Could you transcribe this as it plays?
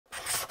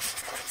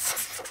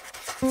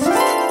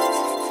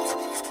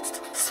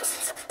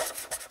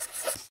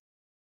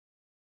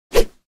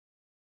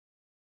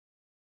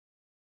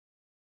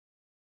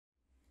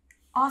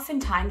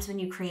Oftentimes when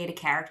you create a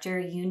character,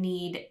 you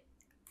need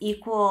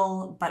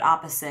equal but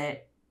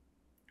opposite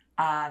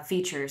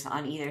features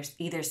on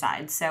either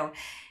side. So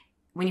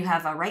when you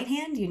have a right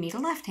hand, you need a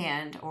left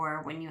hand,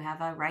 or when you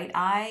have a right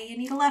eye, you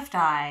need a left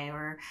eye,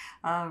 or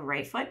a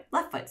right foot,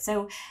 left foot.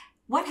 So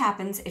what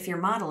happens if you're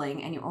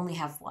modeling and you only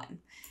have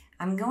one?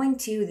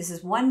 This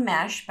is one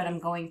mesh, but I'm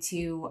going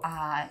to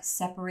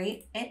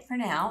separate it for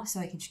now so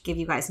I can give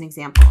you guys an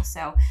example.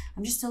 So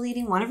I'm just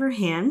deleting one of her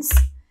hands,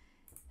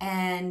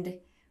 and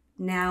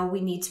now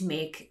we need to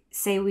make,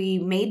 say we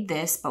made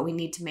this, but we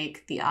need to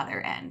make the other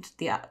end,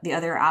 the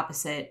other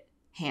opposite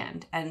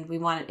hand, and we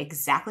want it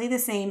exactly the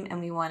same,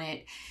 and we want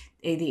it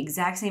the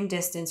exact same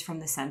distance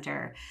from the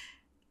center.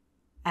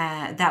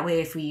 That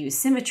way, if we use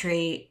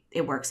symmetry,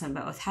 it works on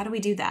both. How do we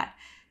do that?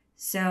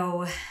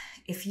 So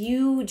if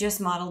you just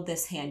modeled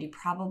this hand, you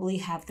probably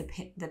have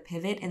the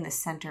pivot in the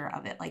center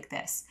of it like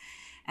this.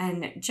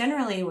 And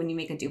generally, when you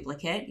make a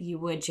duplicate, you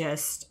would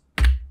just,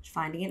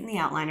 finding it in the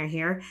outliner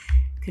here,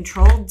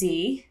 Control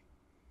D.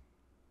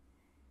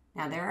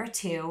 Now there are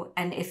two,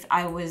 and if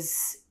I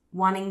was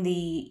wanting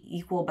the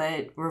equal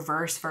but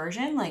reverse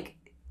version, like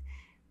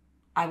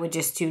I would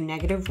just do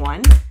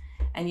 -1,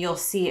 and you'll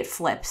see it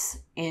flips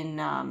in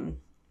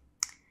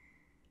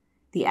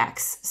the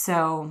X.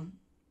 So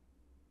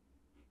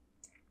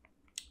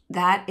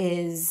that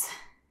is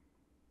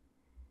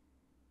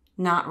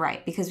not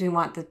right, because we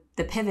want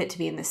the pivot to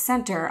be in the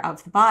center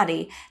of the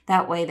body.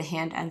 That way the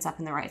hand ends up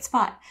in the right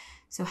spot.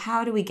 So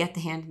how do we get the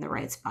hand in the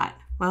right spot?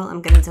 Well,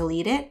 I'm going to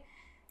delete it.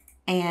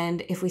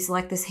 And if we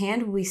select this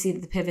hand, we see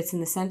that the pivot's in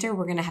the center.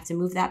 We're going to have to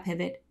move that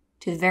pivot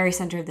to the very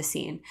center of the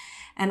scene.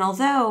 And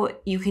although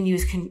you can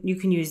use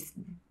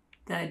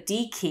the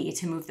D key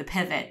to move the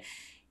pivot,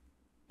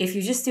 if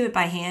you just do it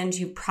by hand,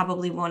 you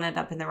probably won't end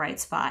up in the right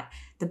spot.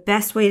 The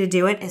best way to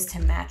do it is to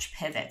match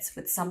pivots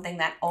with something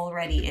that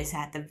already is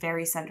at the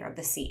very center of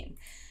the scene.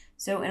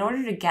 So in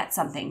order to get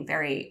something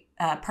very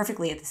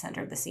perfectly at the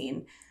center of the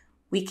scene,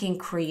 we can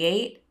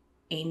create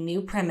a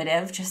new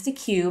primitive, just a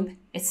cube.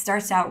 It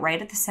starts out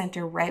right at the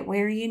center, right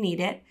where you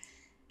need it.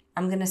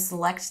 I'm going to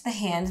select the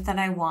hand that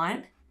I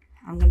want.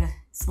 I'm going to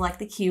select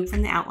the cube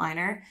from the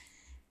outliner,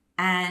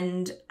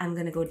 and I'm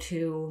going to go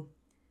to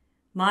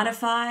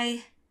Modify,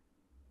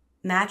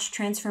 Match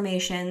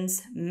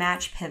Transformations,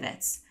 Match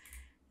Pivots.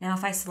 Now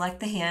if I select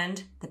the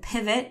hand, the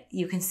pivot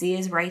you can see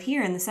is right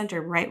here in the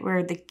center, right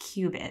where the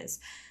cube is.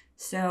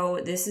 So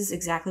this is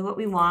exactly what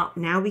we want.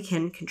 Now we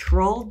can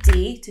Control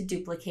D to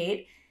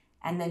duplicate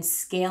and then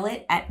scale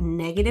it at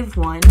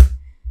 -1.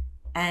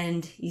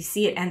 And you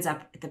see it ends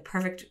up at the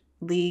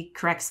perfectly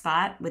correct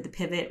spot with the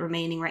pivot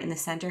remaining right in the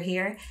center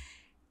here.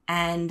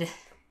 And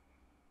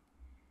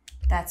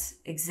that's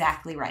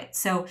exactly right.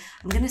 So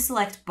I'm going to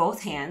select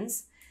both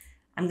hands.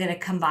 I'm going to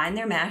combine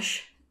their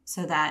mesh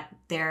so that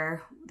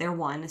they're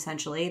one,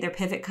 essentially. Their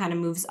pivot kind of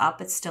moves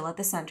up. It's still at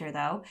the center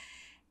though.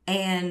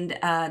 And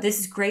this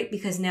is great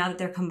because now that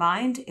they're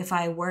combined, if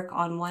I work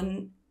on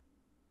one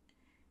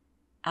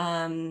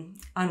and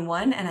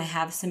I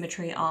have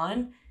symmetry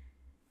on,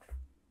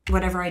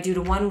 whatever I do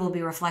to one will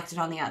be reflected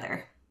on the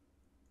other.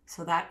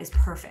 So that is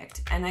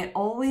perfect. And I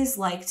always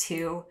like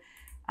to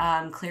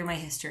clear my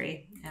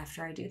history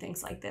after I do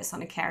things like this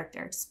on a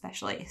character,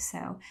 especially.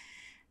 So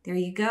there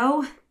you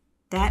go.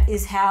 That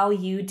is how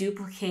you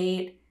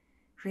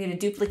create a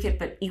duplicate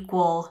but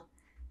equal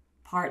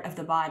part of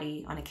the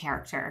body on a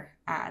character.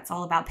 It's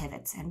all about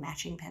pivots and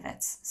matching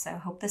pivots. So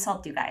hope this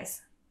helped you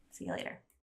guys. See you later.